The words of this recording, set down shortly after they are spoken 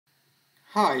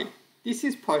Hi, this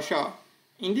is Pasha.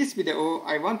 In this video,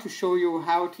 I want to show you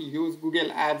how to use Google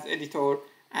Ads Editor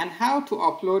and how to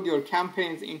upload your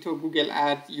campaigns into Google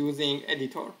Ads using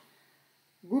Editor.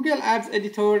 Google Ads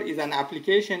Editor is an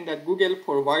application that Google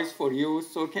provides for you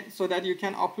so that you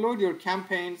can upload your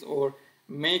campaigns or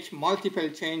make multiple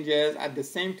changes at the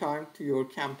same time to your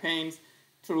campaigns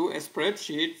through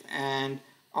spreadsheets and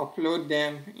upload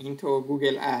them into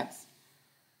Google Ads.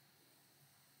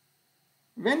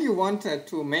 When you want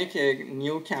to make a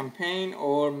new campaign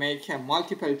or make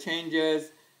multiple changes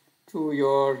to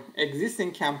your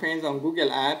existing campaigns on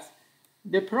Google Ads,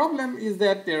 the problem is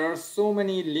that there are so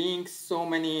many links, so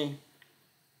many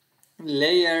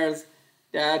layers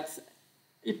that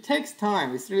it takes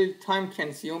time. It's really time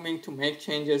consuming to make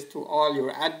changes to all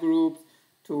your ad groups,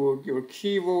 to your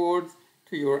keywords,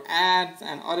 to your ads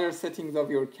and other settings of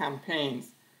your campaigns.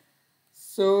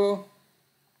 So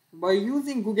by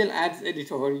using Google Ads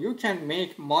Editor, you can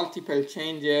make multiple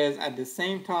changes at the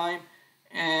same time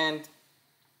and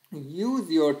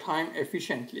use your time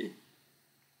efficiently.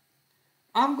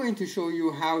 I'm going to show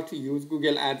you how to use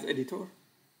Google Ads Editor.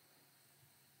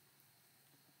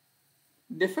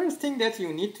 The first thing that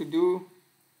you need to do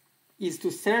is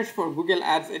to search for Google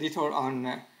Ads Editor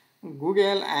on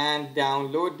Google and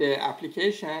download the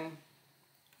application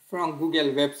from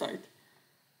Google website.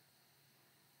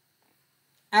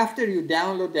 After you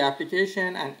download the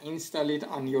application and install it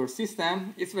on your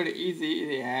system, it's very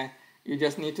easy. You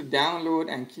just need to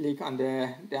download and click on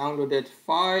the downloaded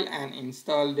file and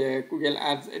install the Google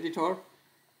Ads Editor.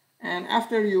 And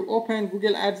after you open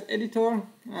Google Ads Editor,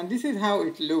 and this is how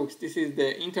it looks. This is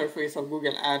the interface of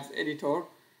Google Ads Editor.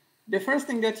 The first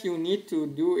thing that you need to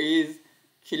do is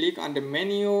click on the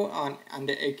menu on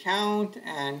the account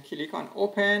and click on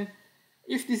Open.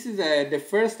 If this is the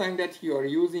first time that you are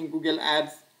using Google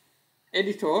Ads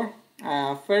Editor,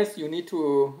 first you need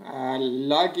to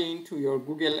log in to your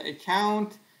Google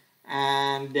account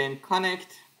and then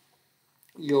connect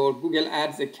your Google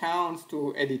Ads accounts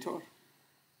to Editor.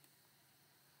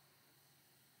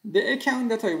 The account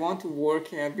that I want to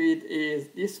work with is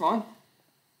this one.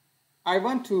 I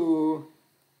want to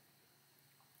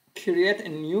create a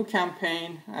new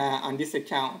campaign on this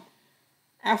account.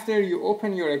 After you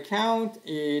open your account,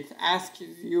 it asks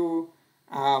you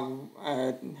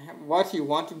what you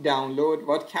want to download,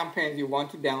 what campaigns you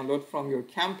want to download from your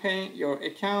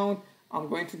account. I'm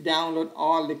going to download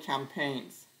all the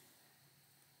campaigns.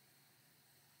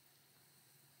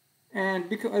 And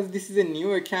because this is a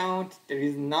new account, there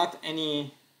is not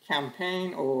any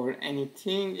campaign or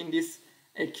anything in this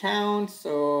account,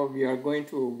 so we are going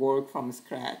to work from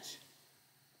scratch.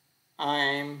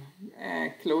 I'm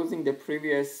closing the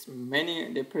previous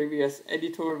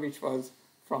editor, which was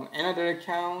from another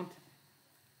account.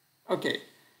 Okay,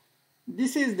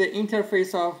 this is the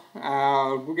interface of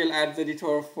Google Ads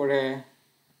Editor for a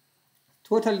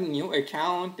totally new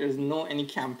account. There's no any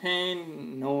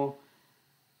campaign, no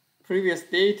previous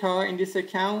data in this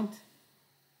account.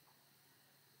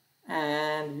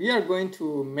 And we are going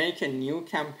to make a new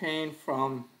campaign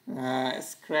from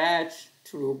scratch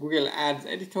through Google Ads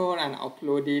Editor and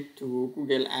upload it to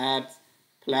Google Ads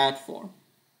platform.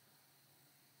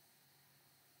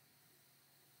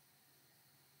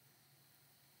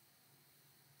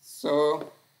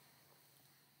 So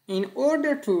in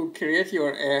order to create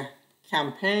your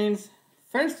campaigns,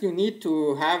 first you need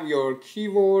to have your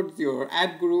keywords, your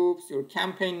ad groups, your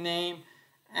campaign name,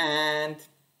 and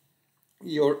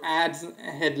your ads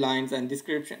headlines and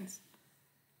descriptions.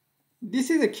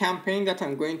 This is a campaign that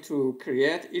I'm going to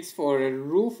create. It's for a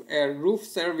roof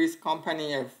service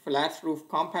company, a flat roof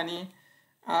company.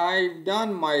 I've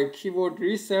done my keyword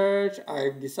research.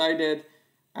 I've decided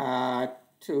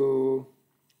to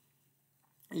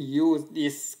use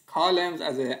these columns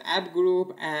as an ad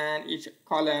group, and each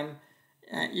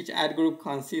ad group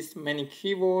consists many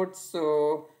keywords.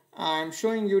 So I'm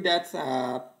showing you that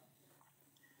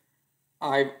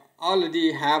I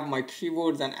already have my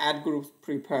keywords and ad groups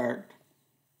prepared.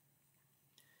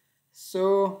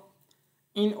 So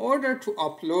in order to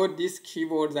upload these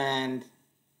keywords and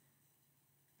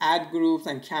ad groups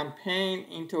and campaign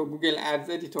into Google Ads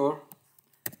Editor,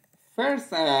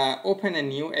 first open a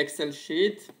new Excel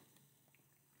sheet.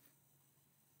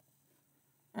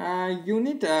 You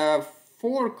need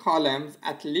 4 columns,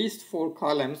 at least 4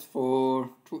 columns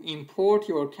to import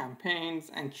your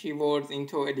campaigns and keywords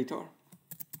into Editor.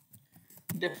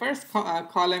 The first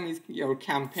column is your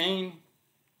campaign,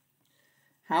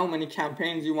 how many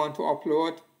campaigns you want to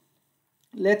upload.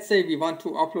 Let's say we want to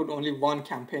upload only one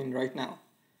campaign right now.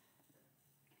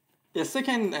 The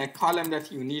second column that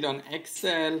you need on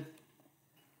Excel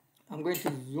I'm going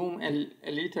to zoom a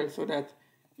little so that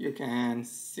you can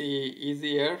see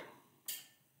easier.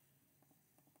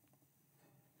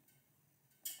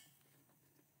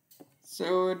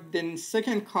 So the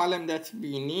second column that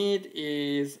we need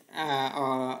is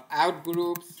our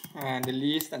outgroups and the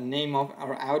list and name of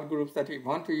our outgroups that we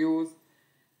want to use.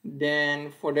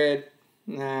 Then for the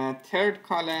third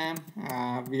column,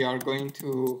 we are going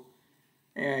to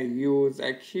use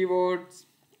keywords,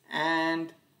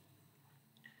 and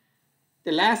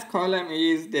the last column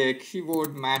is the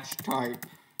keyword match type.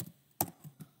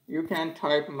 You can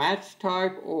type match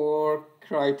type or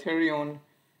criterion,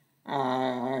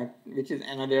 which is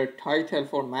another title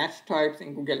for match types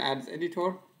in Google Ads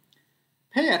Editor.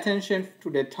 Pay attention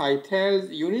to the titles.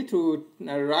 You need to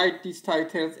write these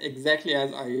titles exactly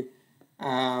as I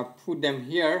put them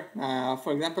here.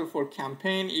 For example, for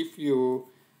campaign, if you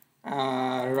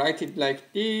write it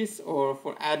like this, or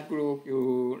for ad group,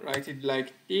 you write it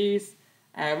like this.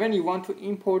 When you want to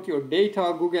import your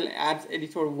data, Google Ads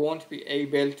Editor won't be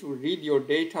able to read your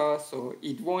data, so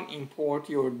it won't import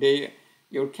your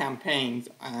campaigns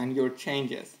and your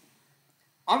changes.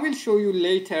 I will show you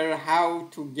later how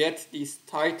to get these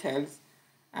titles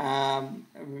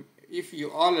if you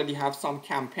already have some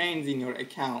campaigns in your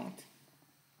account.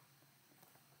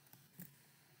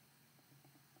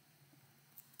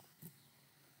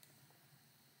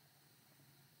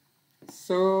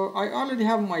 So I already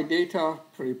have my data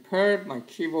prepared, my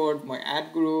keyword, my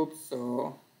ad group.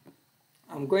 So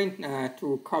I'm going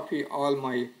to copy all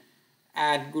my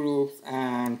ad groups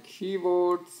and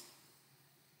keywords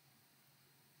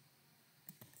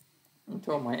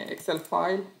into my Excel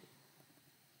file.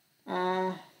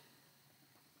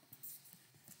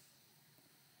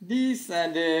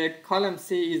 The column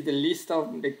C is the list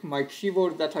of my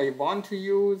keywords that I want to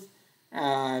use.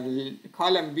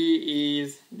 Column B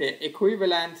is the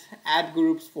equivalent ad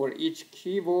groups for each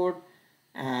keyword.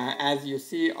 As you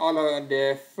see, all of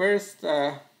the first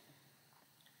 5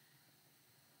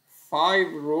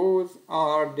 rows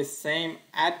are the same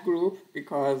ad group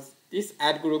because this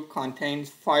ad group contains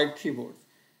 5 keywords.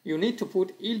 You need to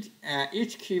put each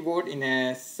keyword in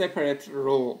a separate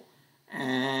row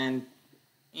and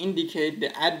indicate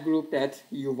the ad group that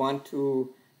you want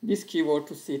this keyword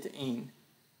to sit in.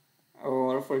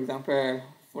 Or for example,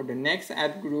 for the next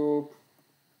ad group,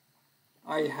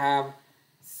 I have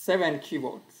 7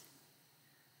 keywords,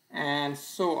 and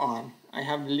so on. I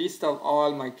have the list of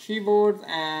all my keywords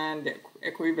and the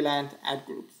equivalent ad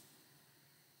groups.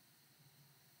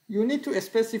 You need to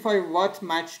specify what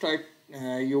match type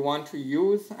you want to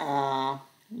use.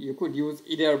 You could use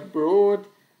either broad,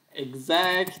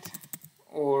 exact,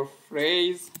 or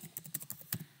phrase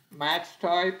match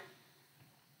type.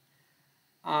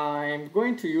 I'm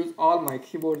going to use all my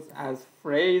keywords as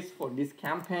phrase for this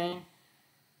campaign.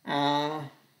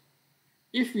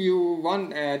 If you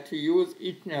want to use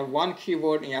each one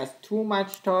keyword as 2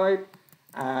 match type,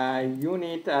 you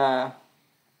need, for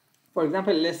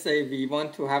example, let's say we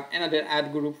want to have another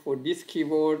ad group for this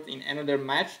keyword in another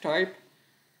match type.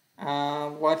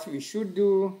 What we should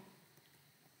do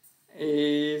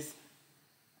is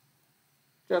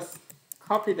just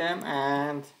copy them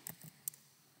and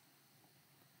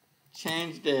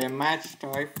change the match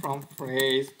type from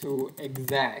phrase to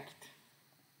exact.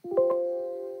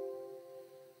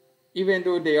 Even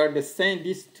though they are the same,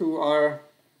 these two are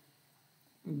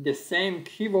the same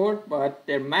keyword, but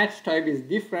their match type is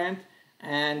different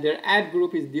and their ad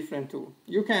group is different too.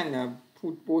 You can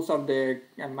put both of the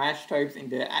match types in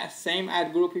the same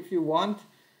ad group if you want,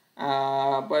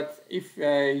 but if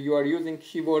you are using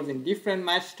keywords in different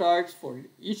match types, for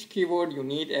each keyword you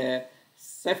need a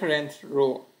separate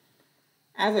row.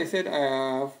 As I said,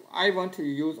 I want to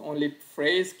use only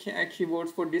phrase keywords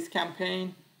for this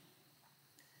campaign.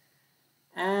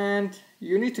 And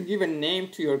you need to give a name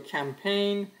to your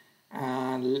campaign.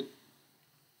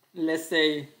 Let's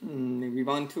say we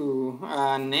want to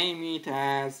name it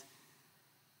as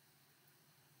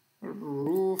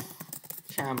Roof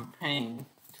Campaign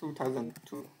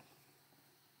 2002.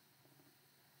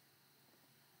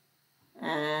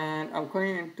 And I'm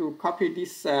going to copy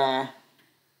this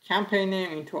campaign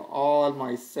name into all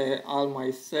my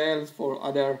cells for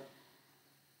other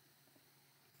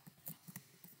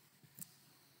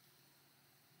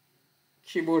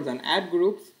keywords and ad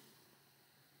groups.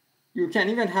 You can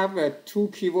even have 2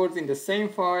 keywords in the same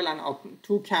file and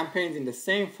 2 campaigns in the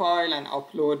same file and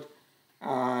upload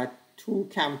 2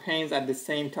 campaigns at the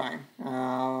same time.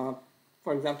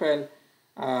 For example,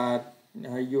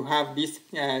 you have these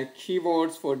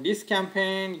keywords for this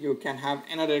campaign. You can have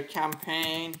another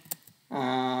campaign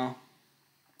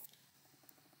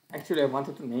Actually, I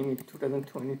wanted to name it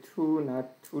 2022,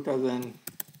 not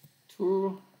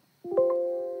 2002.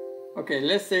 Okay,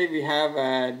 let's say we have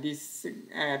this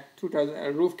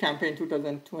 2000 roof campaign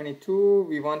 2022.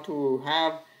 We want to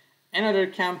have another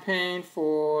campaign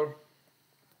for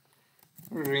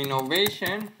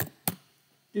renovation.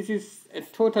 This is a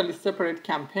totally separate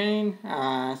campaign,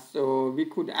 so we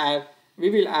will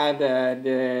add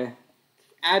the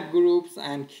ad groups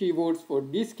and keywords for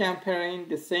this campaign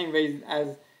the same way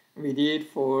as we did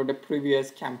for the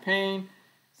previous campaign.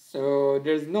 So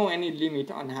there's no any limit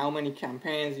on how many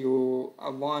campaigns you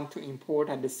want to import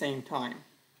at the same time.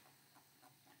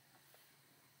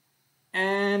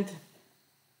 And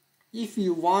if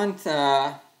you want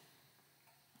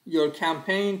your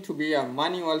campaign to be a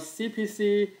manual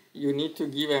CPC, you need to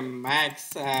give a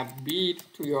max bid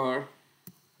to your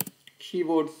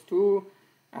keywords too.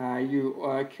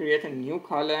 You create a new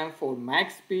column for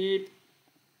max bid.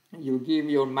 You give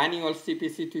your manual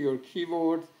CPC to your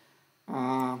keywords.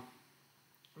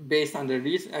 Based on the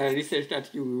research that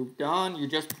you've done, you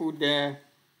just put the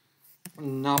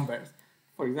numbers.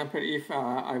 For example, if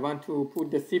I want to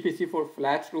put the CPC for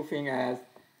flat roofing as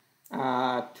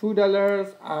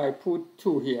 $2, I put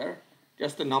 2 here,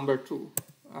 just the number 2.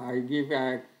 I give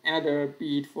another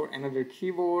bid for another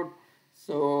keyword.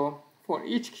 So for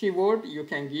each keyword, you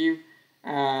can give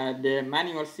the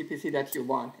manual CPC that you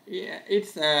want.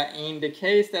 It's in the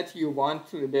case that you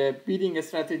want the bidding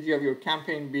strategy of your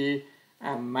campaign be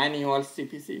a manual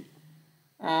CPC.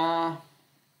 I'm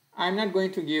not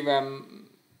going to give a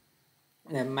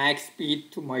max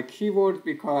bid to my keywords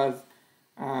because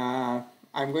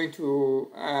I'm going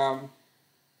to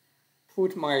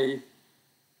put my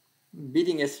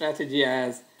bidding strategy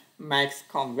as max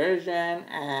conversion,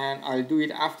 and I'll do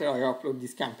it after I upload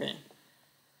this campaign.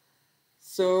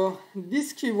 So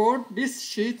this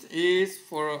sheet is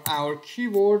for our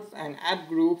keywords and ad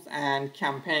groups and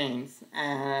campaigns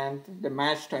and the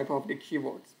match type of the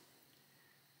keywords.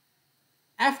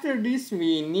 After this,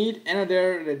 we need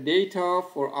another data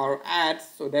for our ads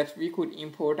so that we could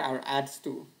import our ads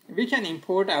too. We can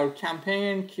import our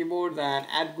campaign, keywords, and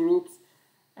ad groups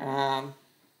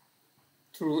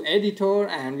through editor,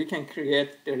 and we can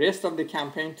create the rest of the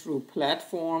campaign through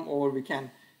platform, or we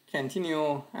can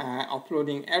continue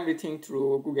uploading everything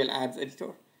through Google Ads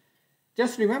Editor.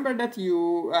 Just remember that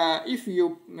if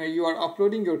you are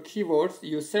uploading your keywords,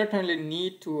 you certainly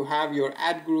need to have your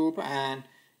ad group and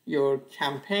your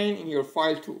campaign in your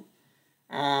file too.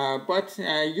 But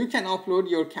you can upload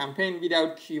your campaign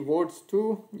without keywords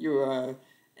too.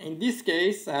 In this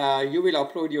case, you will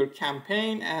upload your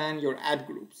campaign and your ad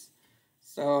groups.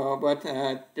 So, but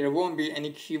there won't be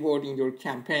any keyword in your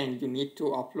campaign. You need to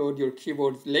upload your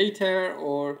keywords later,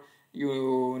 or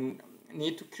you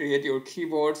need to create your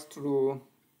keywords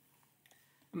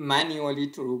manually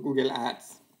through Google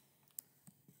Ads.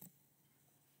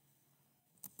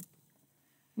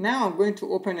 Now I'm going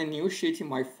to open a new sheet in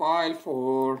my file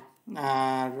for,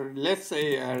 let's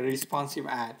say, responsive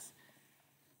ads.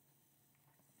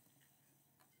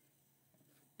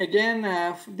 Again,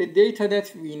 the data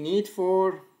that we need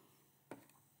for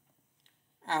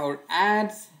our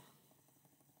ads,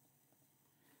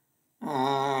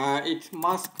 it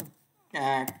must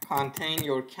contain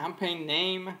your campaign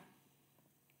name.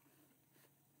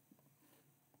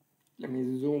 Let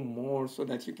me zoom more so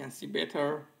that you can see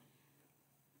better.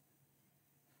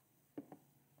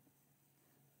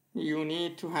 You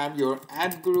need to have your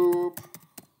ad group.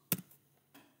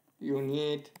 You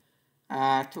need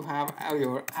to have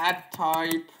your ad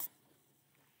type.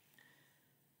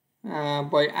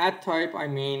 By ad type, I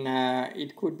mean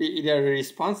it could be either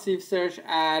responsive search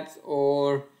ads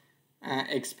or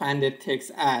expanded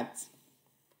text ads.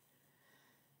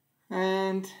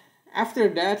 And after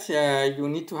that, you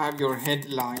need to have your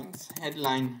headlines.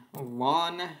 Headline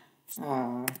 1,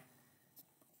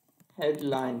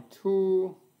 headline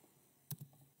 2,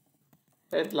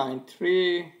 headline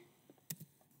 3,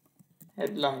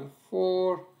 headline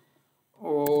 4,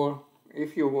 or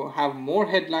if you have more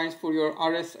headlines for your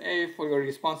RSA, for your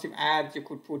responsive ads, you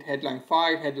could put headline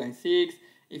 5, headline 6.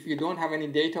 If you don't have any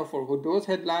data for those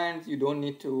headlines, you don't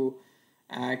need to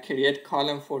create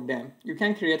column for them. You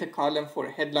can create a column for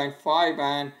headline 5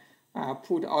 and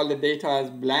put all the data as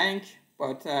blank,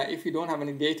 but if you don't have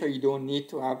any data, you don't need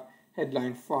to have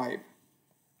headline 5.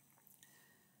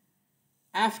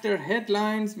 After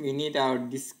headlines, we need our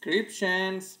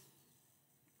descriptions.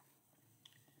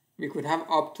 We could have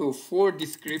up to 4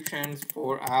 descriptions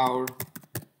for our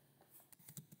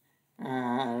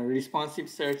responsive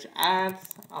search ads.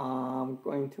 I'm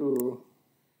going to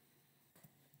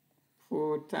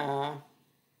put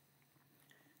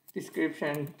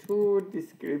description 2,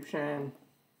 description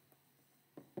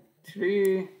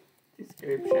 3,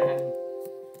 description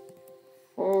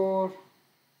 4,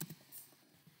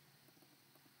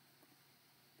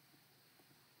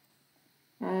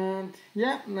 and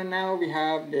yeah, now we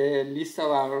have the list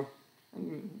of our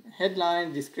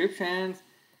headlines, descriptions.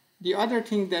 The other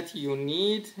thing that you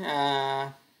need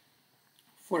for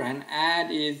an ad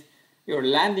is your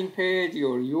landing page,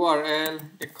 your URL.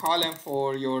 The column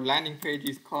for your landing page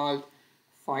is called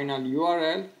final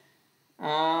URL.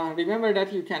 Remember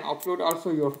that you can upload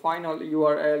also your final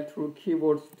URL through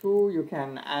keywords too. You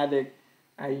can add a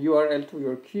URL to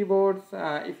your keywords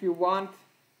if you want.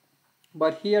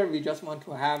 But here we just want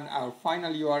to have our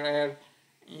final URL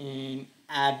in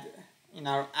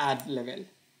our ad level.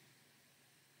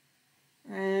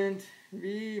 And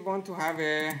we want to have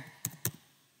a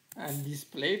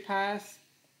display path.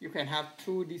 You can have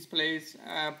 2 displays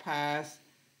paths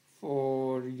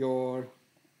for your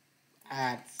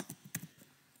ads.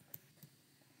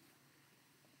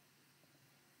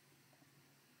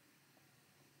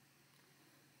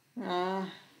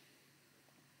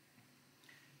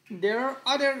 There are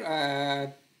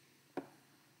other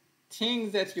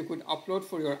things that you could upload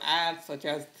for your ads, such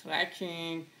as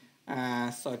tracking,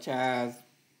 such as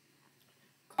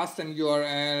custom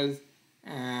URLs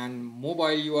and mobile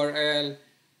URL,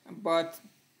 but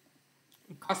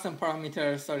custom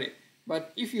parameters, sorry.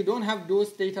 But if you don't have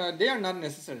those data, they are not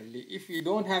necessarily. If you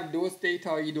don't have those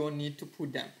data, you don't need to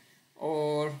put them,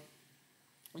 or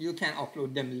you can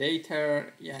upload them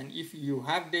later. And if you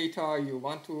have data, you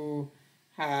want to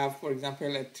have, for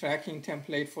example, a tracking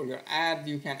template for your ad,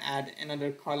 you can add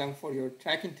another column for your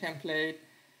tracking template.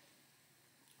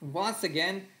 Once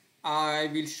again, I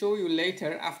will show you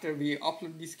later after we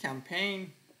upload this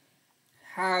campaign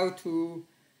how to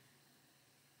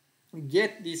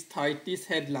get these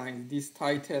headlines, these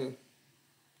titles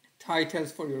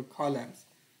for your columns.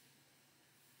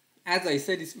 As I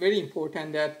said, it's very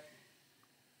important that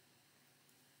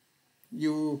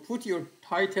you put your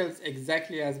titles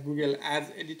exactly as Google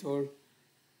Ads Editor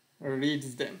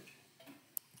reads them.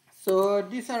 So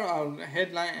these are our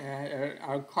headline,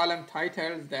 our column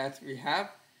titles that we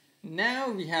have. Now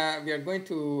we are going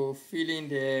to fill in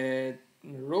the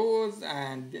rows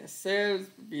and the cells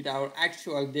with our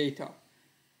actual data.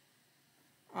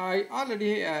 I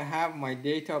already have my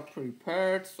data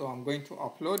prepared, so I'm going to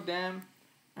upload them.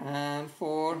 And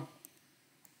for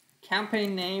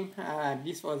campaign name,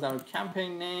 this was our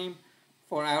campaign name.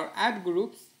 For our ad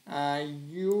groups,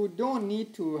 you don't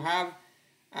need to have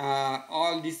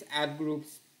all these ad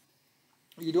groups.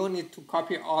 You don't need to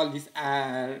copy all these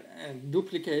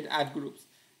duplicate ad groups.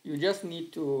 You just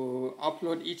need to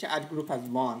upload each ad group as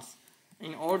once.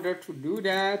 In order to do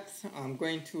that, I'm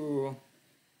going to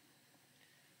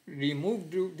remove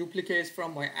duplicates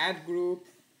from my ad group.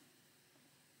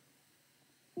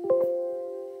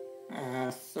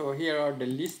 So here are the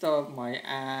list of my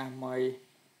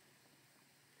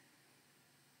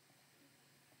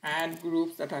ad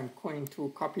groups that I'm going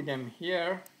to copy them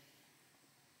here.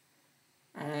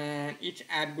 And each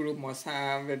ad group must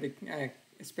have the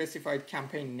specified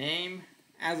campaign name.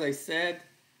 As I said,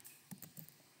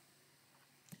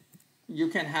 you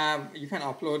can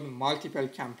upload multiple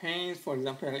campaigns. For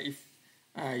example, if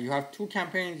you have 2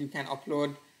 campaigns, you can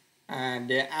upload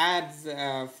the ads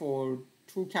for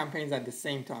 2 campaigns at the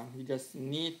same time. You just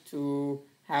need to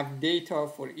have data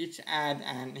for each ad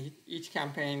and each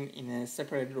campaign in a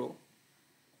separate row.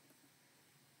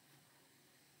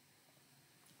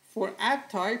 For ad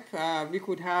type, we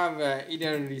could have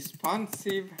either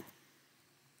responsive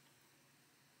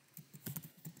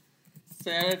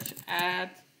search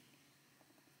ad,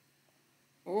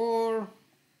 or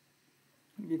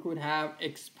we could have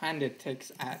expanded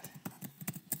text ad.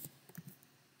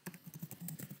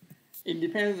 It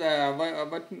depends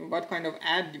what kind of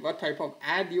ad, what type of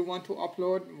ad you want to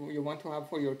upload, you want to have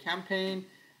for your campaign.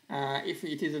 If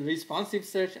it is a responsive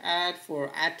search ad, for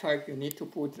ad type you need to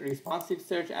put responsive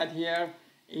search ad here.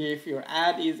 If your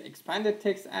ad is expanded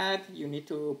text ad, you need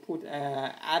to put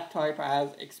ad type as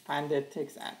expanded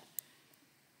text ad.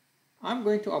 I'm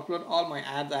going to upload all my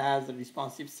ads as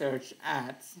responsive search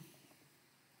ads.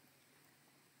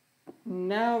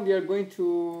 Now we are going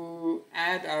to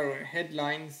add our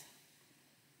headlines.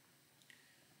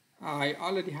 I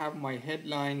already have my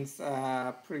headlines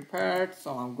prepared,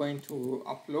 so I'm going to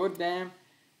upload them.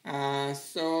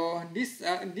 So these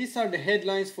are the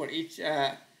headlines for each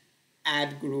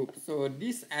ad group. So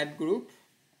this ad group,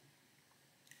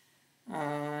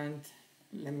 and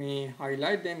let me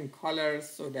highlight them in colors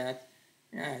so that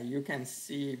you can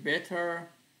see better.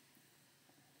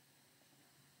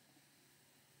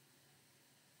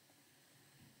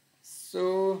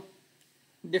 So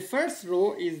the first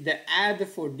row is the ad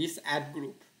for this ad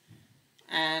group,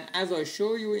 and as I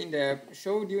showed you in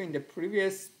the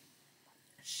previous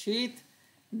sheet,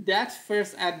 that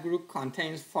first ad group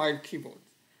contains 5 keywords.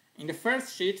 In the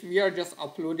first sheet, we are just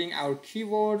uploading our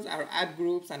keywords, our ad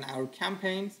groups, and our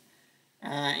campaigns.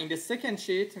 In the second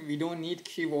sheet, we don't need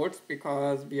keywords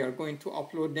because we are going to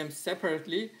upload them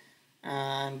separately,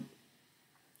 and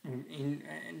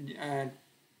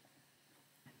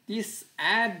these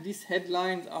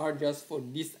headlines are just for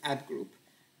this ad group.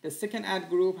 The second ad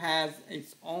group has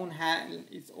its own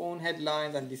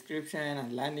headlines and description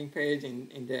and landing page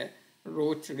in the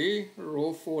row 3.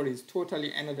 Row 4 is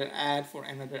totally another ad for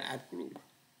another ad group.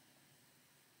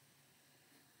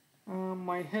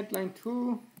 My headline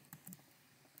 2.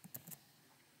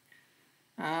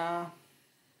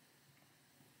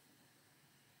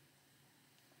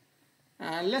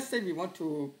 Let's say we want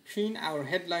to pin our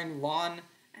headline 1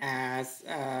 as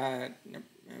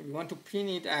we want to pin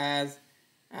it as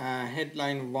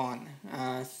headline 1.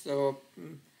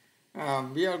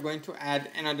 We are going to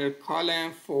add another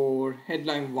column for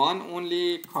headline 1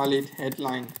 only, call it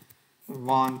headline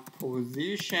 1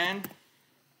 position.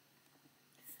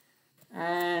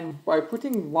 And by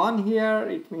putting 1 here,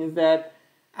 it means that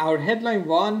our headline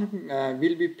 1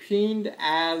 will be pinned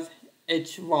as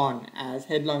H1, as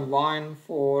headline 1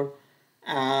 for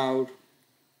our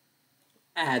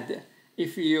ad.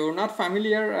 If you're not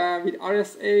familiar with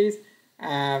RSAs,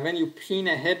 when you pin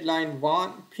a headline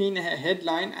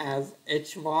as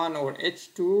H1 or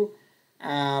H2,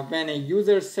 when a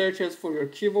user searches for your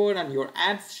keyword and your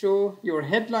ads show, your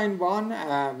headline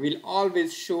 1 will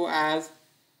always show as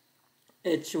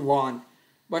H1.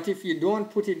 But if you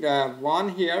don't put it 1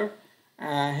 here,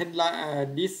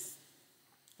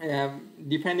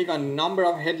 depending on number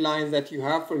of headlines that you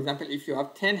have, for example, if you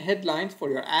have 10 headlines for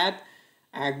your ad,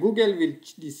 Google will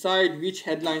decide which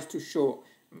headlines to show.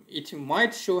 It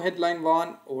might show headline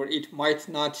 1 or it might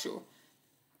not show.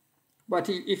 But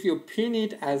if you pin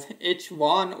it as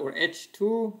H1 or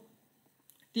H2,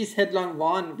 this headline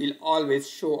 1 will always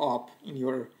show up in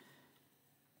your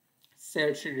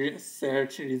search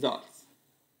results.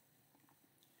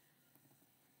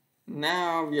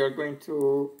 Now we are going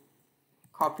to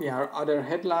copy our other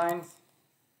headlines.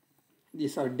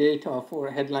 These are data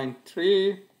for headline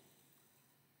 3.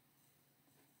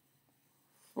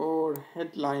 For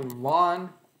headline 1,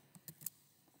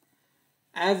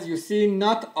 as you see,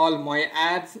 not all my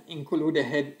ads include a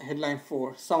headline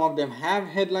 4. Some of them have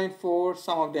headline 4,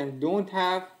 some of them don't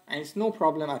have, and it's no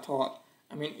problem at all.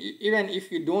 I mean, even if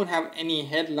you don't have any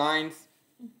headlines,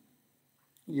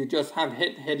 you just have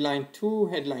headline 2,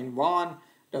 headline 1,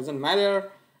 doesn't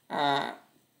matter.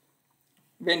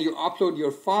 When you upload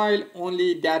your file,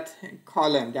 only that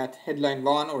column, that headline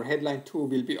 1 or headline 2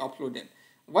 will be uploaded.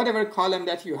 Whatever column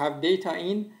that you have data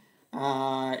in,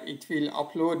 it will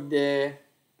upload the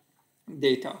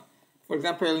data. For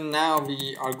example, now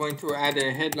we are going to add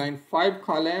a headline 5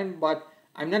 column, but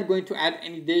I'm not going to add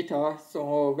any data.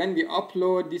 So when we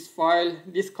upload this file,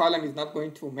 this column is not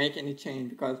going to make any change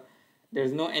because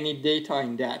there's no any data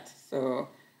in that. So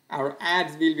our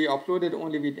ads will be uploaded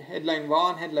only with headline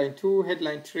 1, headline 2,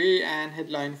 headline 3, and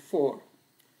headline 4.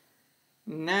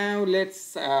 Now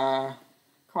let's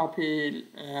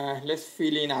let's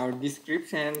fill in our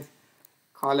descriptions,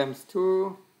 columns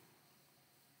 2.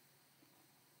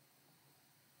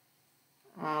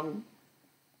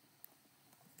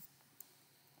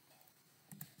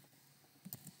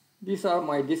 These are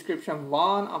my description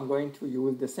 1. I'm going to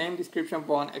use the same description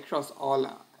 1 across all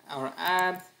our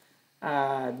ads.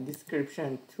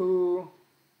 Description 2,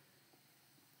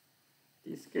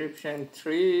 description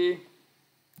 3,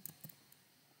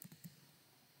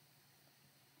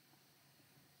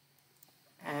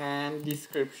 and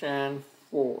description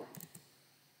 4.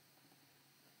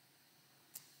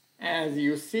 As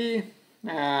you see,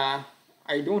 I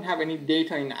don't have any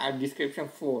data in our description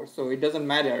 4, so it doesn't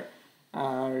matter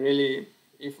really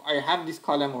if I have this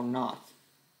column or not.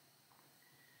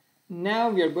 Now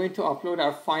we are going to upload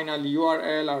our final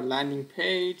URL, our landing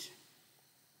page.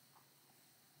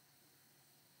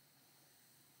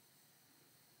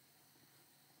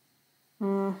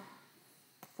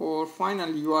 For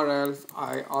final URLs,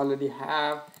 I already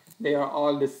have. They are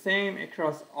all the same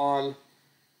across all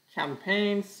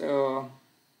campaigns. So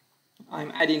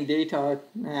I'm adding data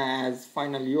as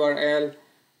final URL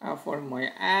for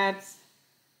my ads.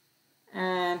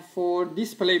 And for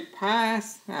display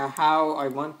path, how I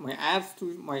want my ads to,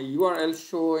 my URL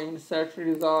show in search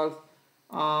results,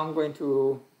 I'm going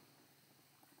to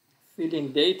fill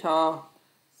in data.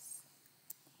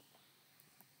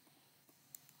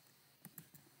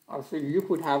 Also, you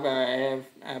could have a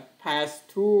pass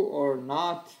to or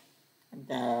not,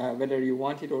 whether you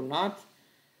want it or not.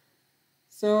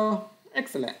 So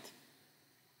excellent.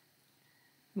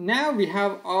 Now we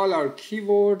have all our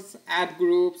keywords, ad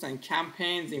groups, and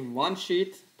campaigns in one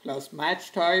sheet plus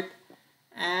match type.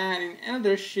 And in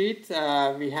another sheet,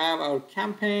 we have our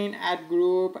campaign, ad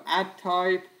group, ad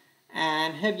type,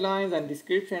 and headlines and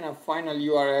description and final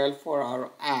URL for our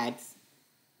ads.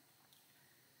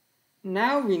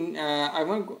 Now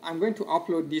I'm going to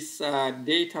upload this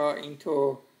data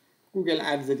into Google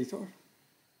Ads Editor.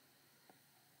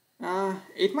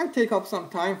 It might take up some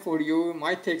time for you,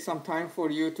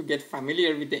 to get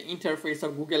familiar with the interface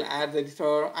of Google Ads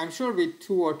Editor. I'm sure with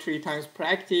 2 or 3 times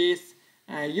practice,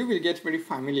 you will get very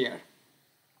familiar.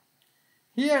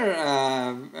 Here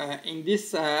in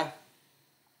this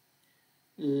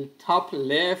top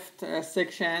left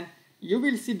section, you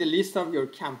will see the list of your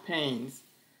campaigns.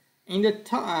 In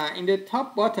the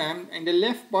top bottom, in the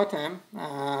left bottom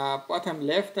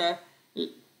left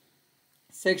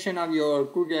section of your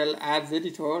Google Ads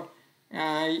Editor,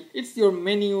 it's your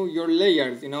menu, your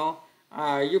layers.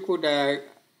 You could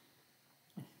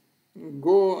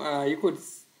you could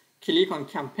click on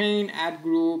campaign, ad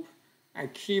group,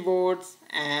 keywords,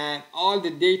 and all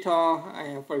the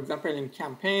data, for example in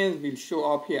campaigns, will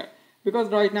show up here. Because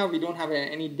right now we don't have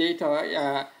any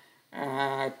data,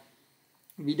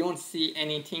 we don't see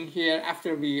anything here.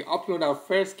 After we upload our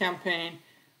first campaign,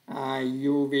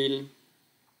 you will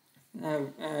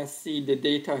see the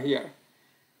data here.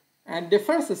 And the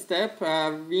first step,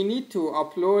 we need to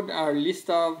upload our list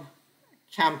of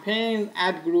campaigns,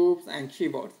 ad groups, and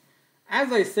keywords.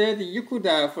 As I said, you could,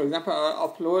 for example,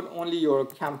 upload only your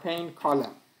campaign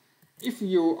column. If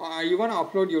you want to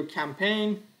upload your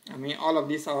campaign, I mean, all of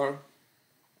these are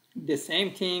the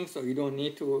same thing, so you don't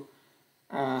need to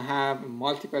have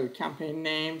multiple campaign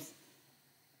names.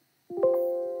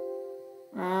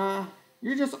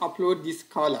 You just upload this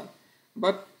column,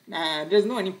 but there's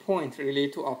no any point really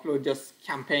to upload just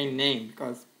campaign name,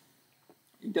 because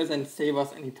it doesn't save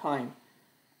us any time.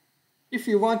 If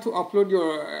you want to upload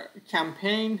your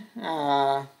campaign,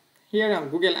 here on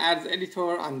Google Ads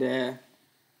Editor on the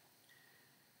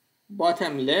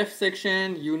bottom left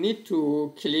section, you need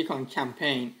to click on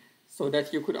campaign so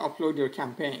that you could upload your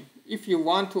campaign. If you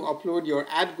want to upload your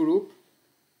ad group,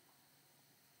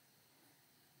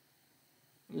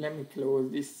 let me close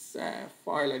this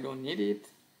file, I don't need it.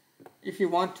 If you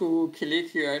want to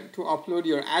click here to upload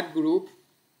your ad group,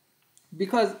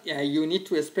 because you need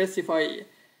to specify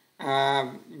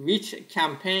which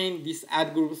campaign these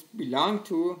ad groups belong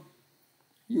to,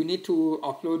 you need to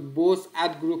upload both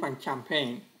ad group and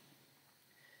campaign.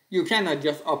 You cannot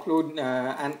just upload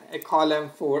a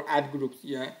column for ad groups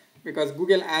here, because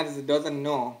Google Ads doesn't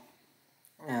know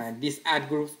these ad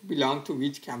groups belong to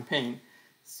which campaign.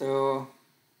 So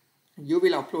you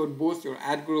will upload both your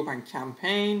ad group and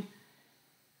campaign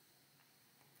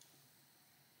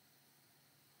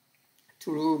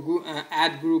through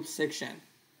ad group section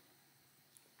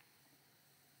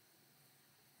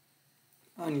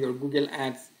on your Google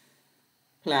Ads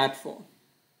platform.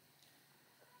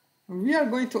 We are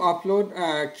going to upload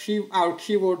our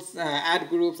keywords, ad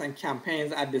groups, and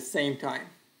campaigns at the same time.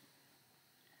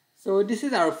 So this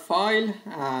is our file.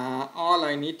 All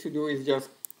I need to do is just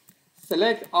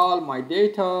select all my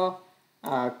data,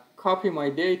 copy my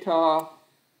data,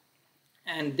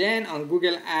 and then on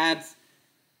Google Ads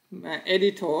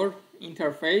Editor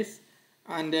interface,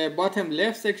 on the bottom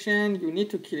left section, you need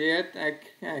to click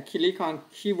on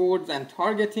keywords and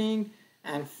targeting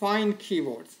and find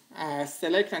keywords.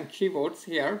 Select on keywords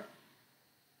here,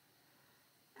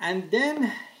 and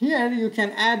then here you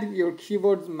can add your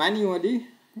keywords manually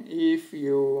if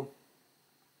you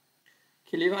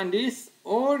click on this,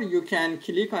 or you can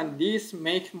click on this,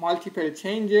 make multiple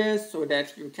changes, so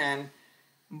that you can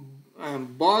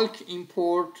bulk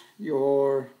import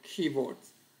your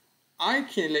keywords. I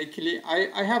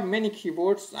have many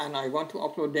keywords and I want to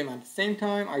upload them at the same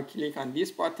time. I click on this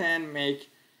button, make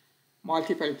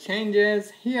multiple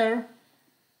changes. Here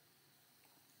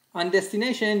on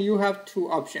destination, you have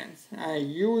 2 options.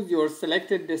 Use your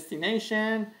selected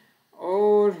destination,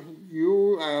 or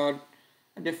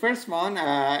the first one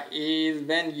is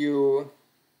when you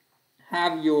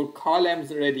have your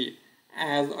columns ready.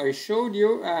 As I showed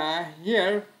you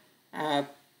here,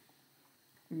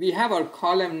 we have our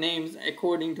column names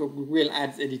according to Google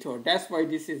Ads Editor. That's why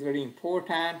this is very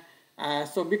important.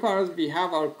 So because we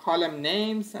have our column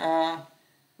names,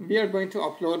 we are going to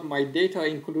upload my data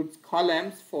includes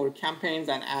columns for campaigns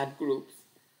and ad groups.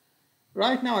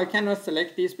 Right now I cannot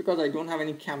select this because I don't have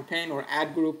any campaign or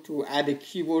ad group to add a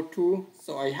keyword to,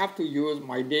 so I have to use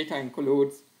my data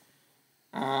includes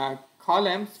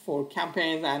columns for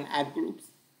campaigns and ad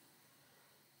groups.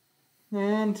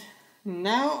 And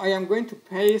now I am going to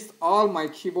paste all my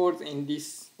keywords in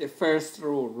the first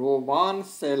row, row 1,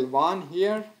 cell 1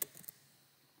 here.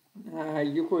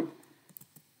 You could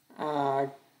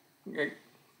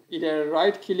either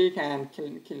right click and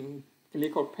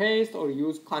click or paste, or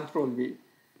use Ctrl V.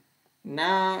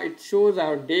 Now it shows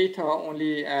our data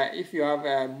only if you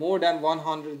have more than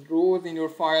 100 rows in your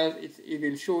files. It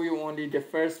will show you only the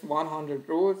first 100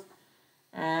 rows.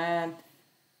 And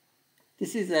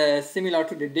this is similar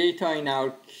to the data in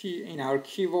our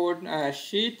keyword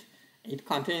sheet. It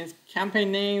contains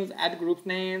campaign names, ad group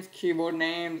names, keyword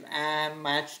names, and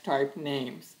match type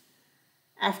names.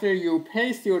 After you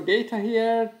paste your data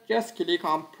here, just click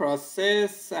on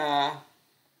process.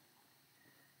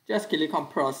 Just click on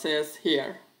process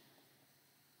here.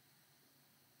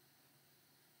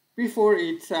 Before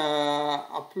it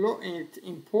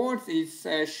imports, it's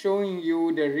showing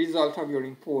you the result of your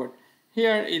import.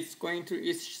 Here it's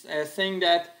saying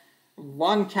that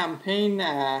one campaign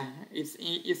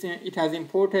it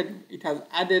has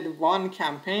added one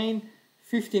campaign,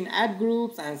 15 ad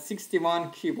groups, and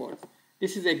 61 keywords.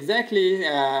 This is exactly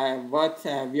what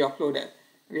we uploaded.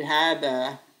 We had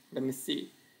let me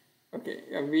see. Okay,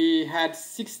 we had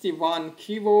 61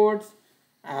 keywords,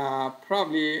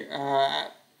 probably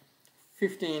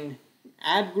 15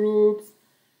 ad groups,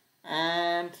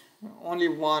 and only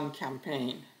one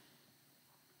campaign.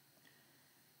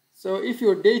 So if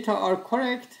your data are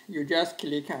correct, you just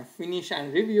click on finish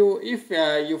and review. If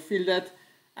you feel that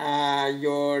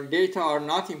your data are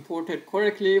not imported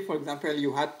correctly, for example,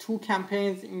 you had 2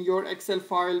 campaigns in your Excel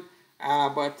file,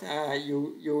 but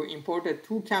you imported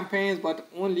 2 campaigns, but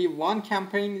only 1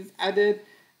 campaign is added,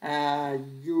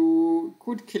 you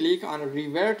could click on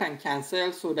revert and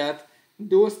cancel so that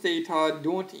those data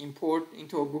don't import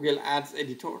into Google Ads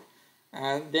editor.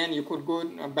 Then you could go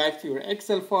back to your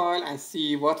Excel file and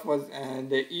see what was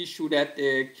the issue that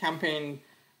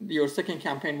your second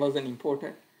campaign wasn't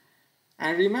imported.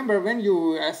 And remember, when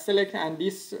you select on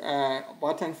this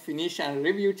button, finish and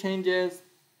review changes,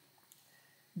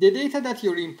 the data that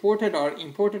you imported are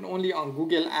imported only on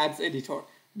Google Ads editor.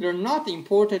 They're not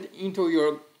imported into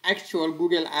your actual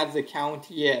Google Ads account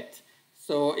yet.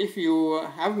 So if you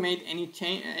have made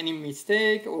any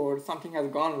mistake or something has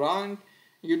gone wrong,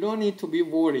 you don't need to be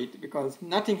worried because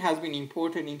nothing has been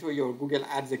imported into your Google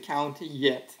Ads account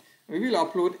yet. We will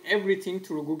upload everything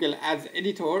through Google Ads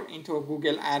editor into a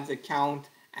Google Ads account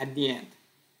at the end.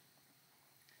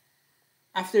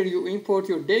 After you import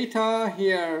your data,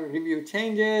 here review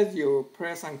changes, you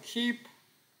press on keep.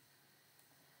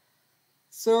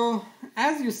 So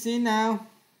as you see now,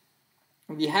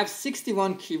 we have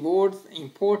 61 keywords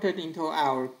imported into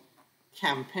our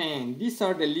campaign. These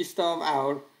are the list of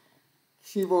our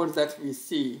keywords that we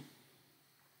see.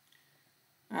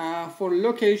 For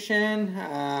location,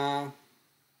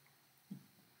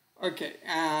 okay,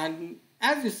 and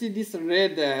as you see this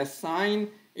red sign,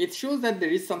 it shows that there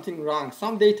is something wrong.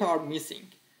 Some data are missing.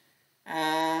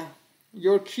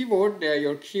 Your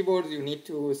keywords, you need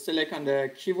to select on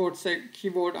the keyword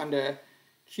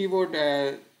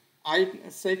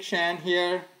section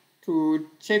here to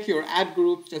check your ad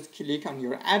group. Just click on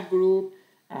your ad group.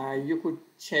 You could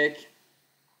check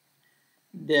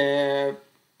the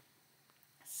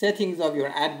settings of your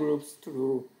ad groups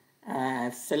through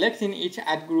selecting each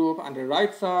ad group on the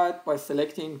right side. By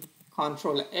selecting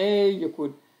Ctrl A, you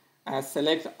could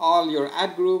select all your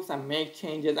ad groups and make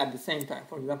changes at the same time.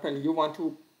 For example, you want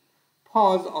to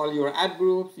pause all your ad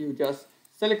groups, you just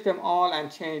select them all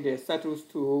and change the status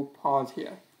to pause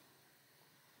here.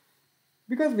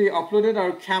 Because we uploaded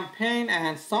our campaign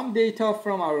and some data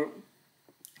from our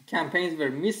campaigns were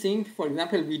missing, for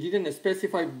example, we didn't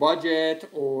specify budget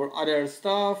or other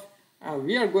stuff,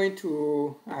 we are going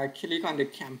to click on the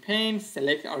campaign,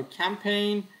 select our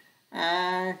campaign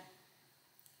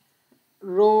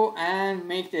row and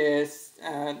make this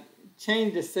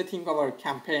change the setting of our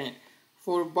campaign.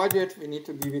 For budget, we need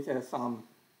to give it some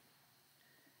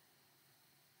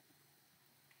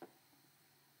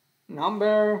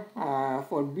number.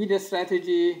 For bid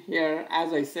strategy, here,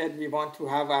 as I said, we want to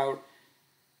have our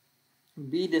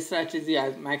bid strategy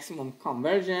as maximum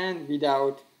conversion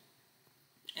without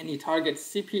any target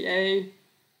CPA.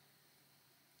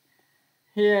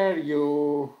 Here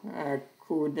you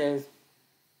could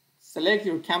select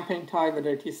your campaign type,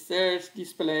 whether it is search,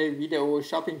 display, video,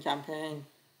 shopping campaign.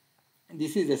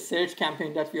 This is a search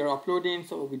campaign that we are uploading,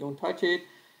 so we don't touch it.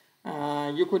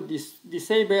 You could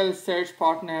disable search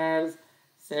partners,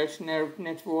 search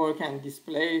network, and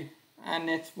display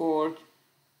network.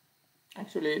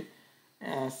 Actually,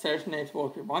 search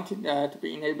network, we wanted that to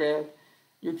be enabled.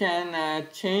 You can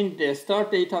change the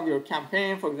start date of your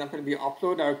campaign. For example, we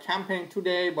upload our campaign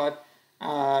today, but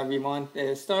we want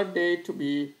the start date to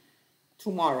be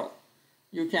tomorrow.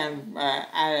 You can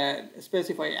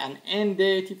specify an end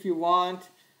date if you want.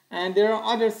 And there are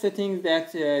other settings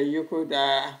that you could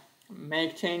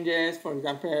make changes. For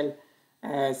example,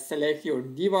 select your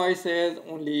devices,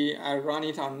 only run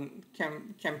it on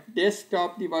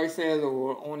desktop devices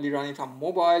or only run it on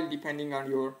mobile, depending on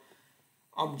your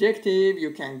objective.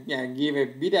 You can give a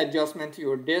bit adjustment to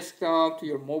your desktop, to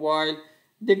your mobile.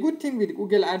 The good thing with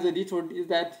Google Ads Editor is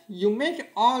that you make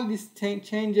all these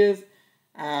changes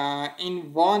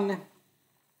in one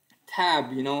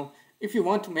tab. You know, if you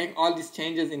want to make all these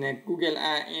changes in a Google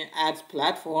Ads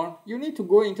platform, you need to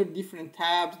go into different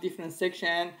tabs, different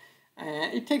sections.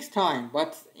 It takes time,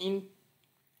 but in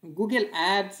Google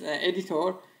Ads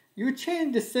Editor, you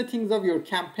change the settings of your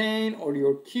campaign or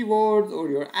your keywords or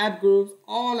your ad groups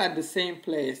all at the same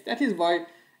place. That is why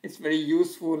it's very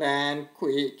useful and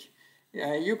quick.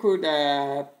 You could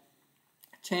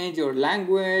change your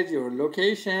language, your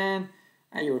location,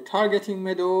 your targeting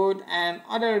method, and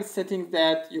other settings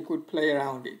that you could play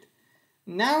around it.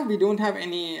 Now we don't have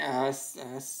any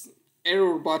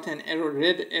error button,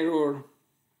 red error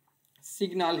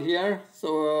signal here,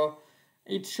 so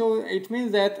it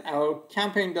means that our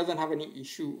campaign doesn't have any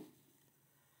issue.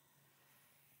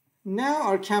 Now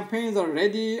our campaigns are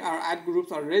ready, our ad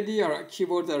groups are ready, our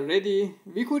keywords are ready.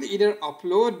 We could either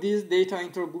upload this data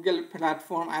into Google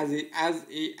platform as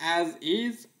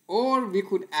is, or we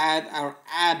could add our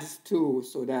ads too,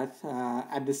 so that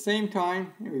at the same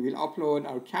time we will upload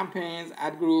our campaigns,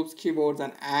 ad groups, keywords,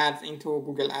 and ads into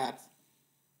Google Ads.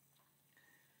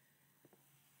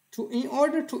 In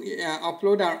order to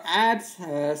upload our ads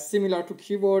similar to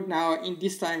keyword, now in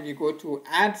this time we go to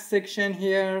ads section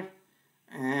here,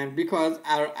 and because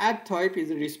our ad type is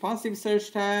responsive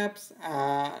search tabs,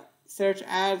 search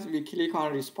ads, we click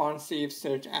on responsive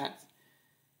search ads.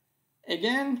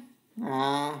 Again,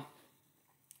 I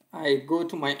go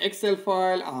to my Excel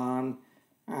file on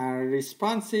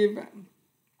responsive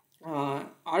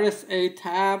RSA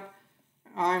tab.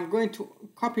 I'm going to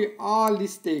copy all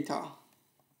this data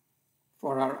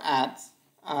for our ads.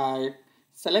 I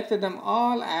selected them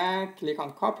all and click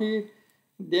on copy.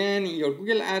 Then in your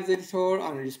Google Ads Editor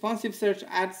on responsive search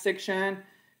ads section,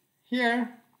 here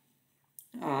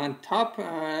on top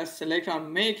select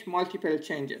on make multiple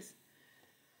changes.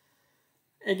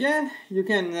 Again, you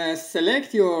can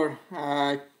select your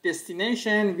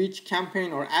destination, which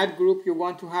campaign or ad group you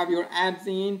want to have your ads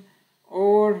in,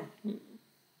 or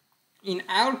in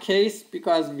our case,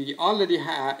 because we already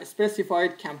have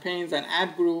specified campaigns and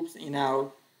ad groups in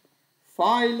our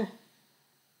file,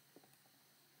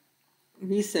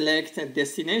 we select a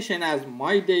destination as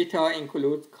my data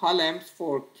includes columns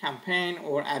for campaign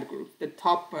or ad groups, the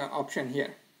top option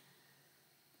here.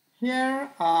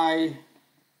 Here I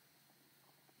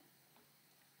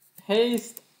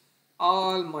paste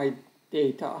all my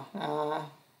data.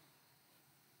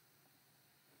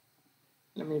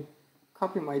 Let me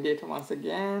copy my data once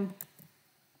again.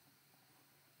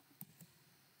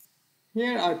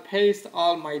 Here I paste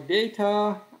all my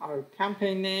data, our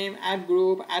campaign name, ad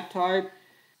group, ad type.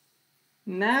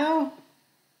 Now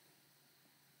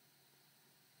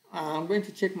I'm going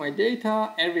to check my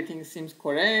data. Everything seems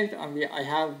correct. I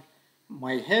have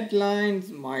my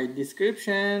headlines, my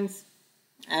descriptions.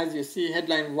 As you see,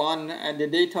 headline 1, the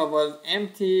data was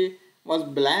empty, was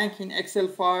blank in Excel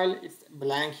file. It's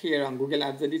blank here on Google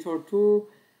Ads Editor 2.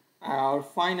 Our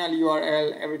final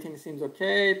URL, everything seems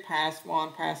okay. Pass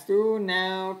 1, pass 2.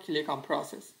 Now click on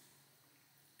process.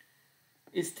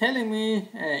 It's telling me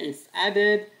it's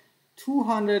added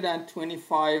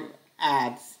 225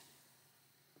 ads.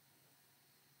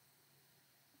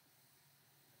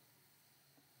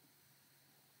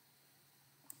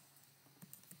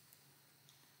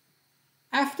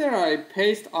 After I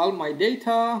paste all my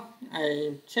data,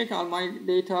 I check all my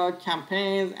data,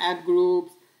 campaigns, ad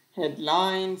groups,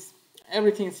 headlines,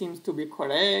 everything seems to be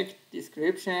correct,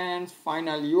 descriptions,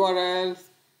 final URLs,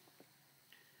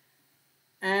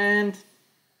 and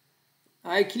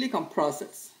I click on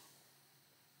process.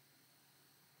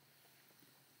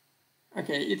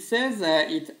 Okay, it says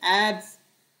it adds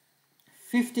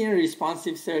 15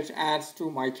 responsive search ads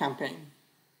to my campaign.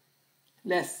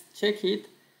 Let's check it.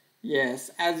 Yes,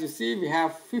 as you see, we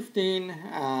have 15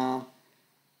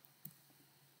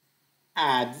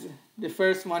 ads. The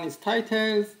first one is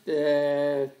titles,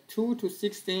 the 2 to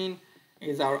 16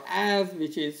 is our ads,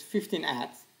 which is 15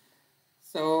 ads.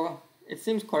 So it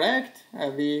seems correct.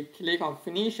 We click on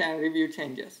finish and review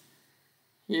changes.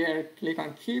 Here, click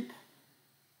on keep.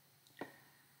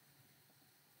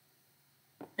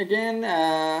 Again,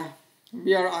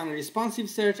 we are on responsive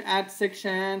search ad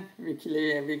section. We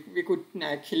could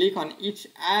click on each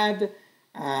ad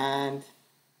and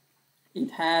it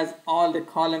has all the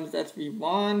columns that we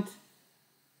want.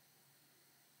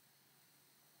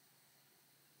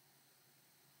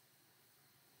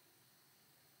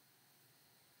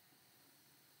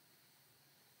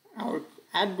 Our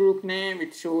ad group name,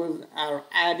 it shows our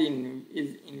ad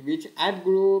is in which ad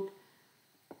group.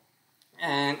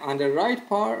 And on the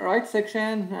right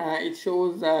section, it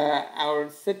shows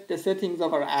the settings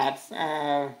of our ads.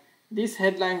 This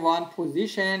headline 1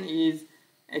 position is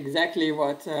exactly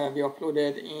what we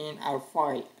uploaded in our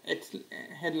file. It's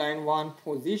headline 1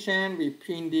 position. We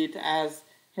pinned it as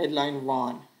headline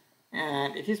 1,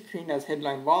 and it is pinned as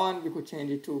headline 1. We could change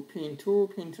it to pin 2,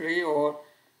 pin 3, or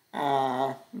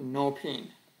no pin.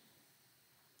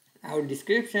 Our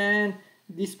description: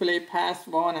 display past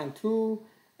 1 and 2.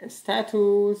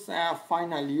 Status,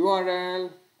 final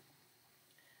URL.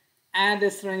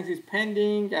 Ad strength is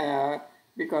pending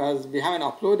because we haven't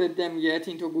uploaded them yet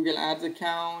into Google Ads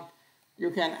account.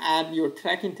 You can add your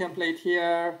tracking template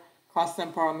here,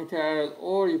 custom parameters,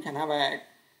 or you can have a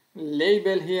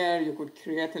label here. You could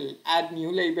add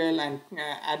new label and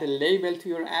add a label to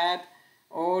your ad,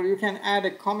 or you can add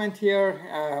a comment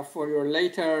here for your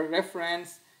later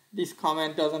reference. This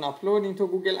comment doesn't upload into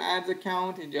Google Ads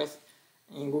account, it just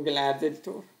in Google Ads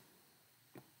Editor.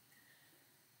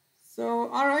 So,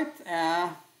 alright,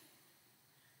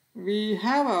 we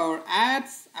have our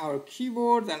ads, our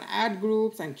keywords and ad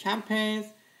groups and campaigns.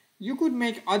 You could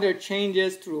make other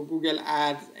changes through Google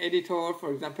Ads Editor.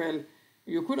 For example,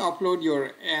 you could upload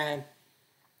your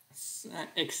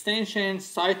extension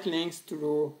site links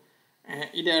through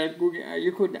either Google,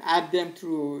 you could add them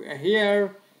through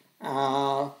here,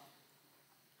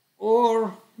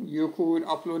 or you could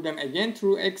upload them again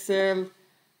through Excel.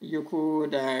 You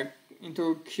could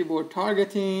into keyword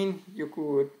targeting, you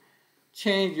could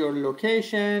change your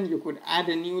location, you could add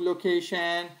a new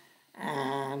location,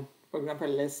 and for example,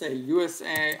 let's say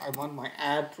USA. I want my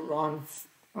ad to run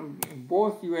in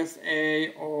both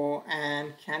USA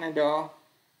and Canada.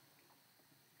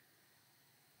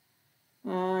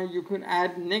 You could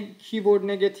add keyword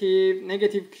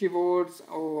negative keywords,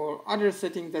 or other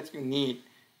settings that you need.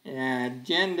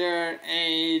 Gender,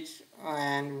 age,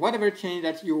 and whatever change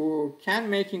that you can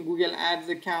make in Google Ads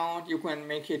account, you can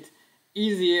make it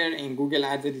easier in Google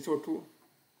Ads Editor too.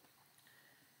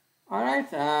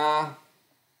 Alright,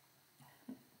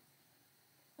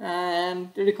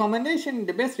 and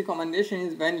the best recommendation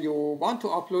is when you want to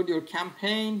upload your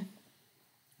campaign,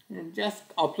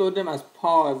 just upload them as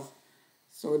pause,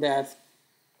 so that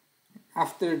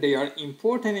after they are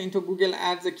imported into Google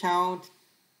Ads account,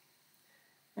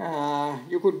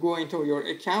 you could go into your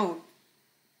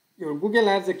Google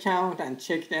Ads account, and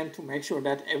check them to make sure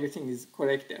that everything is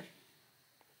correct there.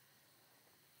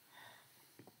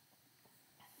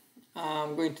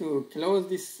 I'm going to close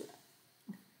this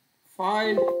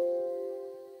file.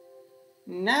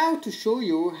 Now to show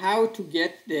you how to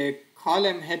get the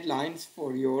column headlines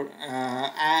for your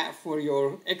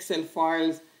Excel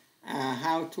files,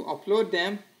 how to upload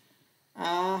them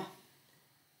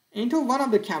into one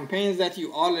of the campaigns that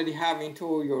you already have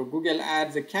into your Google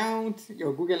Ads account,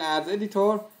 your Google Ads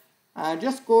Editor.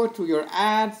 Just go to your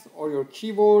ads or your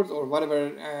keywords or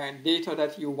whatever data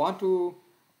that you want to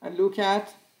look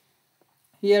at.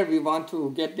 Here we want to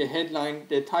get the headline,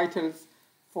 the titles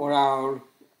for our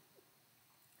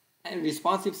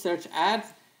responsive search ads.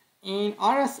 In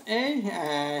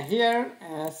RSA, here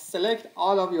select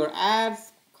all of your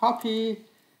ads, copy,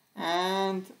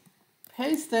 and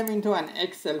paste them into an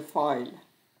Excel file.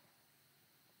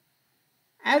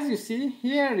 As you see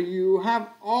here, you have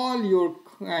all your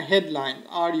headlines,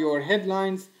 are your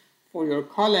headlines for your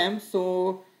column,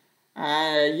 so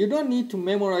you don't need to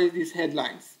memorize these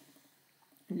headlines.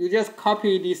 You just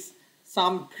copy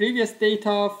some previous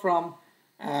data from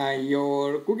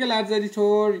your Google Ads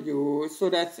Editor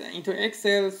into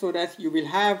Excel, so that you will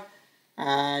have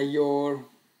your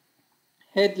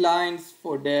headlines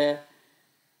for the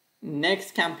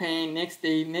next campaign, next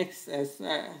day, next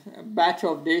batch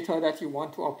of data that you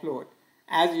want to upload.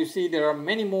 As you see, there are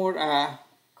many more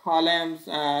columns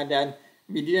that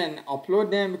we didn't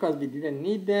upload them because we didn't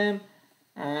need them,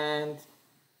 and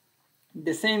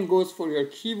the same goes for your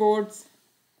keywords.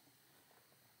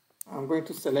 I'm going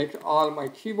to select all my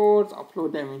keywords,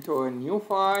 upload them into a new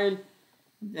file.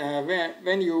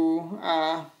 When you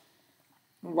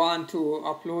want to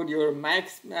upload your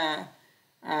max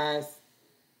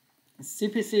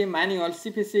CPC, manual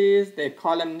CPCs, the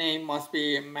column name must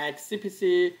be max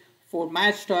CPC. For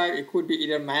match type, it could be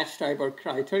either match type or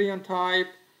criterion type.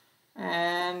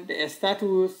 And the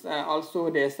status, also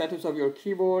the status of your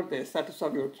keyword, the status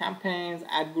of your campaigns,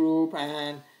 ad group,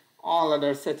 and all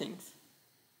other settings.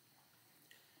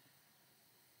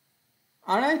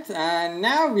 Alright,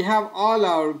 now we have all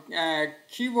our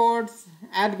keywords,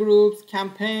 ad groups,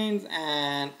 campaigns,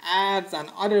 and ads and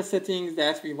other settings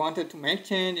that we wanted to make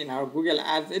change in our Google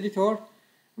Ads editor.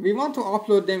 We want to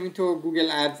upload them into a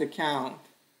Google Ads account.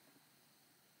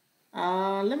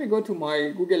 Let me go to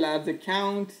my Google Ads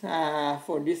account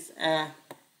for this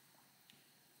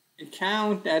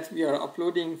account that we are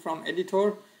uploading from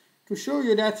editor to show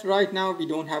you that right now we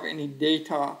don't have any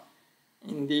data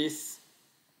in this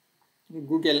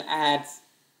Google Ads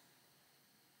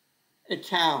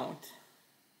account.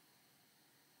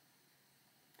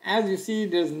 As you see,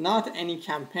 there's not any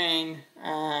campaign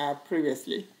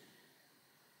previously.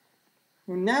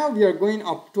 Now we are going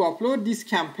up to upload this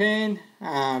campaign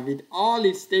with all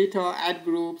its data, ad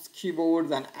groups,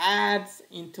 keywords, and ads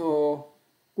into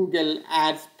Google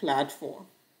Ads platform.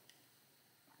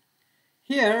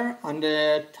 Here on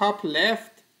the top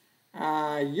left,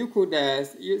 you could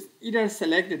either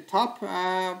select the top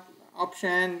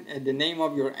option, the name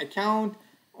of your account,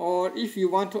 or if you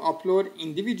want to upload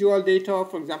individual data,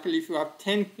 for example, if you have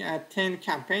 10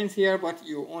 campaigns here, but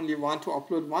you only want to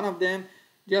upload one of them,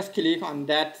 just click on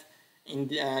that in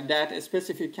that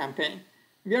specific campaign.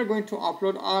 We are going to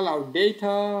upload all our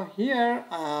data here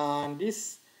on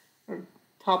this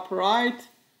top right.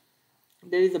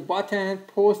 There is a button,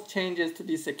 post changes to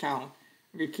this account.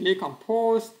 We click on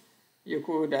post. You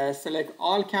could select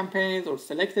all campaigns or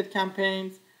selected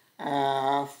campaigns.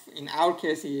 In our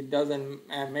case, it doesn't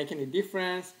make any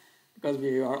difference because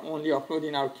we are only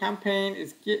uploading our campaign.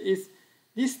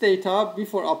 This data,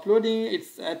 before uploading,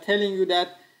 it's telling you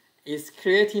that it's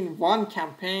creating one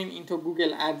campaign into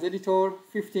Google Ads Editor,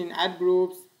 15 ad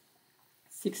groups,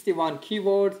 61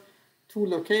 keywords, 2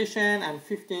 location, and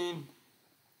 15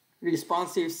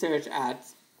 responsive search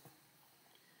ads.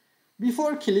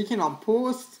 Before clicking on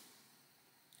post,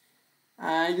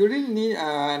 you really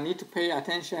need to pay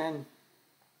attention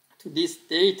to this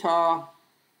data,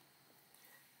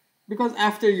 because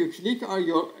after you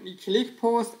click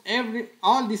post,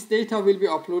 all this data will be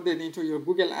uploaded into your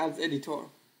Google Ads Editor.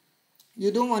 You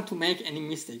don't want to make any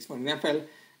mistakes. For example,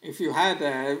 if you had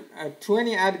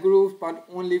 20 ad groups but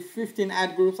only 15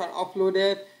 ad groups are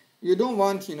uploaded, you don't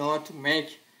want to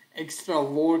make extra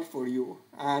work for you.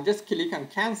 Just click on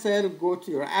cancel, go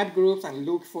to your ad groups and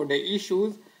look for the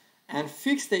issues and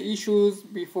fix the issues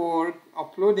before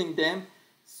uploading them,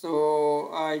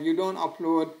 so you don't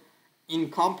upload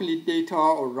incomplete data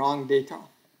or wrong data.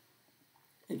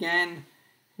 Again,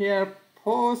 here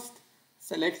post,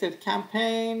 selected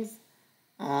campaigns,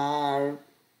 and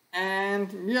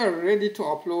we are ready to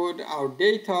upload our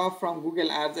data from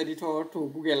Google Ads Editor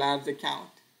to Google Ads account.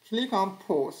 Click on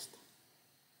post.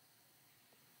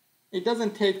 It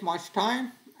doesn't take much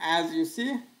time. As you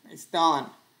see, it's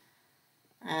done.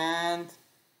 And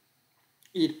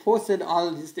it posted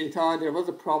all this data. There was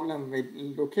a problem with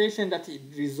location that it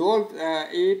resolved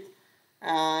it,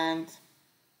 and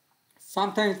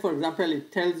sometimes, for example,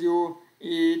 it tells you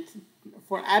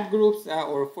for ad groups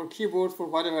or for keywords for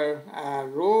whatever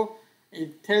row,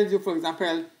 it tells you, for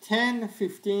example, 10,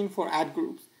 15 for ad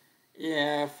groups.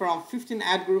 From 15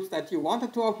 ad groups that you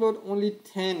wanted to upload, only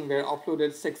 10 were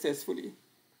uploaded successfully.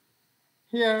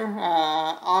 Here,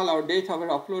 all our data were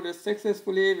uploaded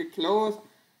successfully. We close.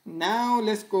 Now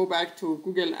let's go back to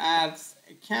Google Ads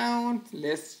account.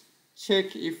 Let's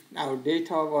check if our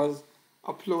data was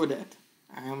uploaded.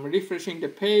 I'm refreshing the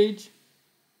page.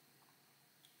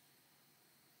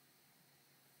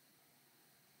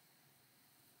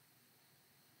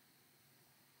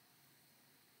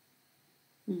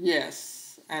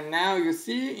 Yes, and now you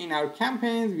see in our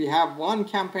campaigns we have one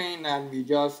campaign that we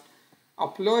just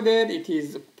uploaded. It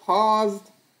is paused.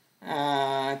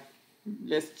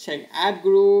 Let's check ad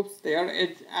groups. They are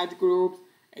ad groups.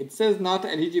 It says not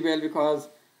eligible because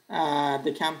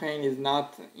the campaign is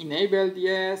not enabled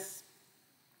yet.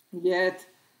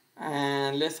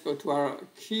 And let's go to our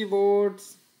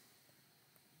keywords.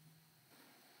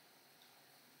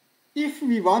 If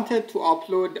we wanted to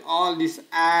upload all these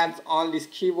ads, all these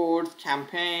keywords,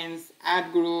 campaigns,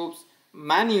 ad groups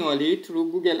manually through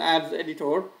Google Ads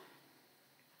Editor,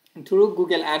 through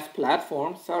Google Ads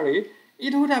platform,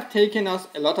 it would have taken us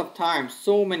a lot of time,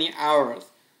 so many hours,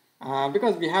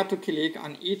 because we had to click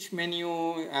on each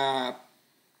menu,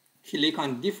 click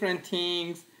on different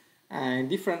things,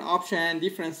 different options,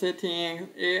 different settings.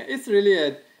 It's really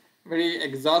a very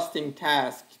exhausting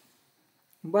task.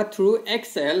 But through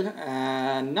Excel,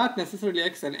 not necessarily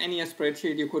Excel, any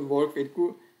spreadsheet, you could work with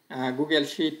Google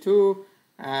Sheet too.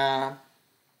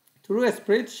 Through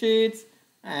spreadsheets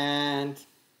and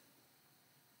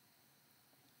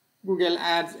Google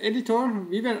Ads editor,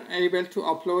 we were able to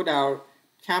upload our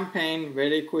campaign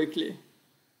very quickly.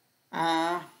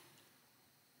 Here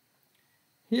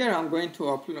I'm going to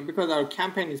upload, because our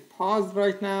campaign is paused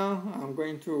right now, I'm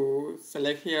going to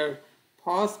select here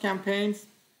pause campaigns.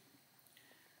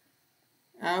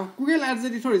 Google Ads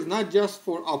Editor is not just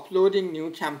for uploading new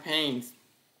campaigns.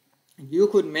 You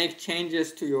could make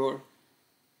changes to your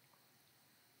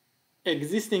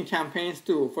existing campaigns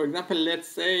too. For example, let's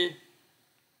say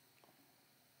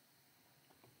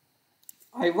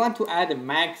I want to add a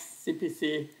max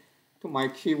CPC to my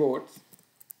keywords.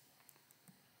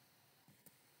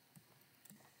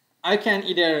 I can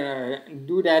either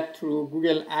do that through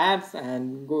Google Ads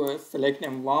and go select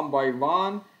them one by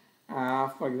one.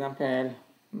 For example,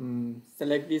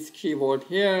 select this keyword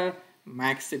here,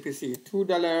 max CPC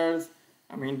 $2.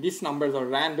 I mean, these numbers are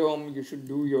random. You should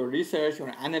do your research,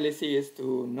 your analysis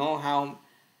to know how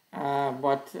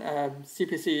what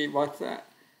CPC, what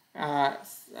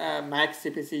max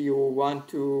CPC you want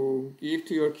to give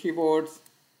to your keywords.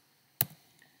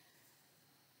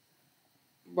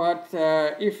 But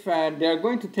if they're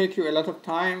going to take you a lot of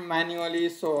time manually,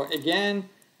 so again,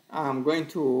 I'm going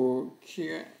to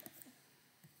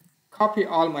copy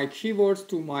all my keywords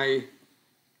to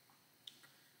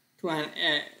an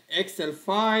Excel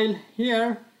file.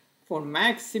 Here for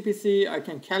max CPC, I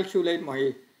can calculate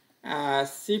my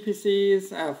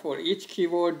CPCs for each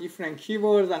keyword, different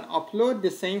keywords, and upload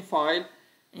the same file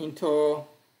into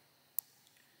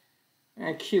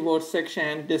a keyword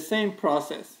section, the same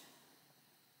process.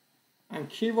 And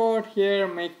keyword here,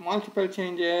 make multiple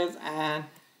changes, and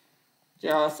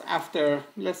just after,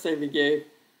 let's say we gave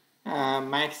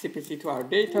max CPC to our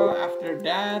data, after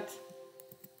that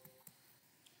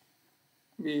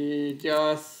we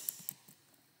just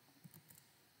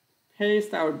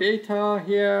paste our data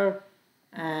here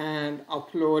and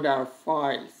upload our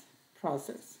files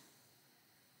process.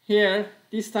 Here,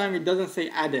 this time it doesn't say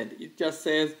added, it just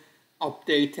says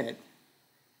updated.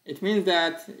 It means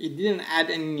that it didn't add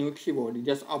any new keyword, it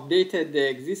just updated the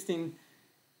existing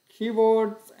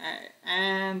keywords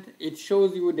and it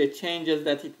shows you the changes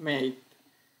that it made.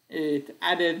 It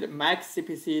added max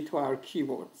CPC to our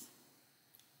keywords.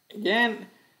 Again,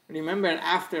 remember,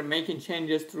 after making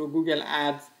changes through Google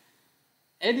Ads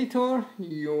Editor,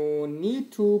 you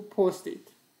need to post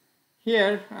it.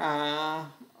 Here,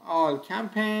 all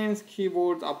campaigns,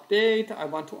 keywords update. I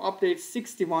want to update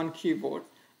 61 keywords.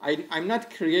 I'm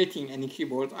not creating any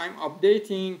keywords. I'm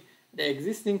updating the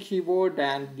existing keyword,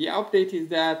 and the update is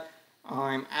that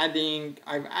I've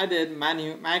added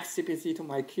max CPC to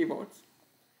my keywords.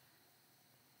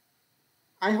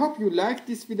 I hope you liked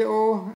this video.